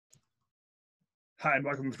Hi, and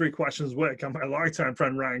welcome to Three Questions with. Got my longtime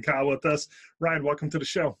friend Ryan Carr with us. Ryan, welcome to the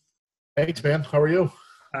show. Thanks, man. How are you?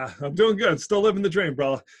 I'm doing good. Still living the dream,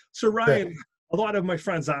 brother. So, Good. Ryan, a lot of my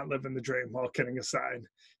friends aren't living the dream, all kidding aside.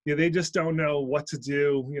 They just don't know what to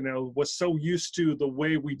do. We're so used to the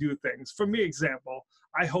way we do things. For me, example,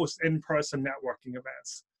 I host in-person networking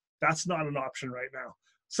events. That's not an option right now.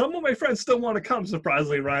 Some of my friends still want to come,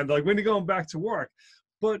 surprisingly, Ryan. They're like, when are you going back to work?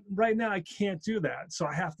 But right now, I can't do that. So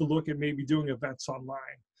I have to look at maybe doing events online.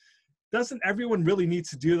 Doesn't everyone really need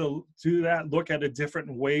to do that, look at a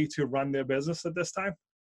different way to run their business at this time?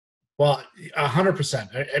 Well,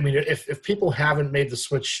 100%. I mean, if people haven't made the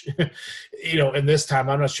switch, in this time,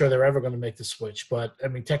 I'm not sure they're ever going to make the switch. But I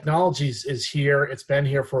mean, technology is here. It's been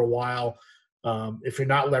here for a while. If you're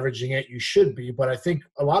not leveraging it, you should be. But I think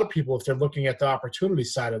a lot of people, if they're looking at the opportunity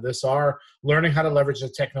side of this, are learning how to leverage the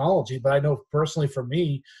technology. But I know personally for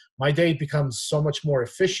me, my day becomes so much more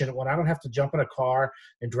efficient when I don't have to jump in a car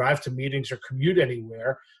and drive to meetings or commute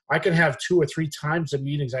anywhere. I can have 2 or 3 times the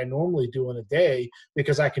meetings I normally do in a day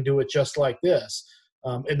because I can do it just like this.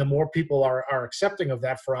 And the more people are accepting of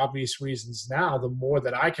that for obvious reasons now, the more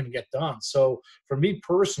that I can get done. So for me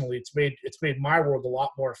personally, it's made my world a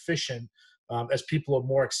lot more efficient. As people are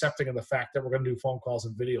more accepting of the fact that we're going to do phone calls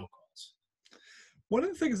and video calls. One of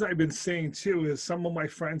the things I've been seeing too is some of my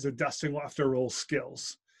friends are dusting off their old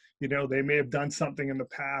skills. They may have done something in the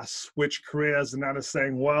past, switch careers, and now they're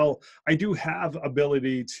saying, well, I do have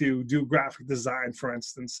ability to do graphic design, for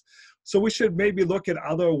instance. So we should maybe look at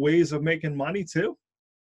other ways of making money too.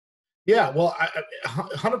 Yeah, well,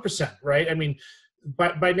 100%, right? I mean,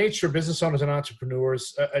 by nature, business owners and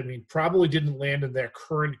entrepreneurs, probably didn't land in their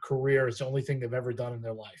current career as the only thing they've ever done in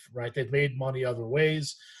their life, right? They've made money other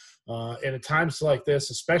ways. And at times like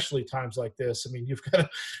this, especially times like this, I mean, you've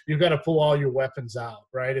got to pull all your weapons out,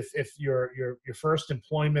 right? If your first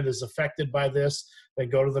employment is affected by this,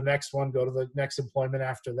 then go to the next one, go to the next employment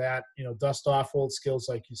after that, dust off old skills,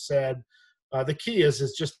 like you said. The key is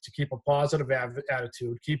just to keep a positive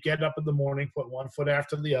attitude, keep getting up in the morning, put one foot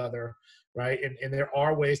after the other, right? And there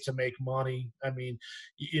are ways to make money. I mean,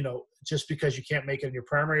 just because you can't make it in your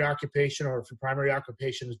primary occupation, or if your primary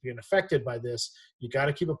occupation is being affected by this, you got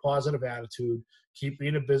to keep a positive attitude, keep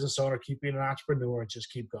being a business owner, keep being an entrepreneur, and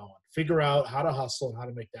just keep going. Figure out how to hustle and how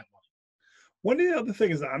to make that money. One of the other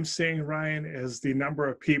things that I'm seeing, Ryan, is the number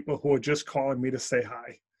of people who are just calling me to say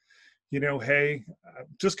hi. Hey, I'm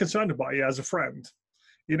just concerned about you as a friend.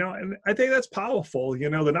 And I think that's powerful. They're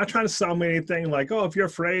not trying to sell me anything like, oh, if you're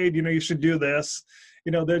afraid, you should do this.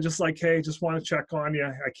 They're just like, hey, just want to check on you.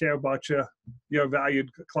 I care about you. You're a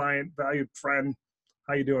valued client, valued friend.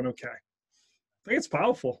 How you doing? Okay. I think it's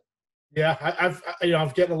powerful. Yeah, I've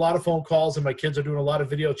getting a lot of phone calls, and my kids are doing a lot of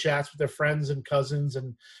video chats with their friends and cousins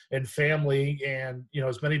and family, and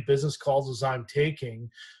as many business calls as I'm taking,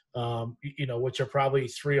 which are probably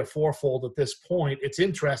 3 or 4-fold at this point. It's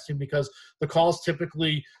interesting because the calls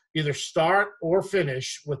typically either start or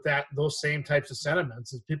finish with those same types of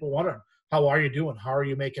sentiments, as people wonder, how are you doing? How are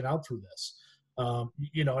you making out through this? And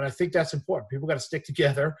I think that's important. People got to stick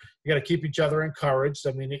together. You got to keep each other encouraged.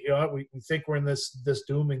 I mean, we think we're in this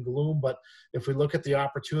doom and gloom, but if we look at the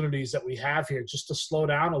opportunities that we have here, just to slow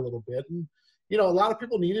down a little bit, and a lot of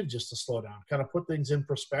people needed just to slow down, kind of put things in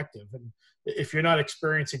perspective. And if you're not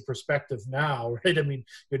experiencing perspective now, right? I mean,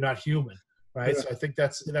 you're not human, right? Yeah. So I think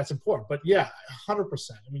that's important. But yeah,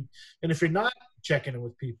 100%. I mean, and if you're not checking in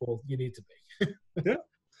with people, you need to be. Yeah.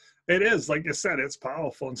 It is, like you said, it's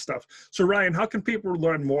powerful and stuff. So Ryan, how can people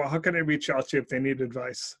learn more? How can they reach out to you if they need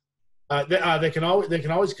advice? They can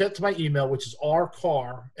always get to my email, which is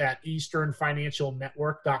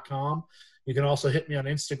rcarr@easternfinancialnetwork.com. You can also hit me on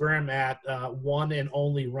Instagram at one and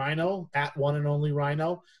only Rhino,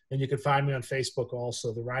 and you can find me on Facebook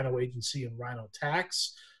also, the Rhino Agency and Rhino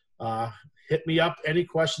Tax. Hit me up, any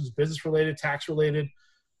questions, business related, tax related,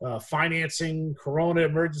 financing, corona,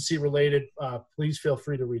 emergency related, please feel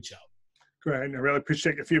free to reach out. Great. I really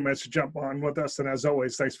appreciate a few minutes to jump on with us. And as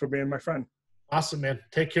always, thanks for being my friend. Awesome, man.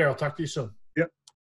 Take care. I'll talk to you soon.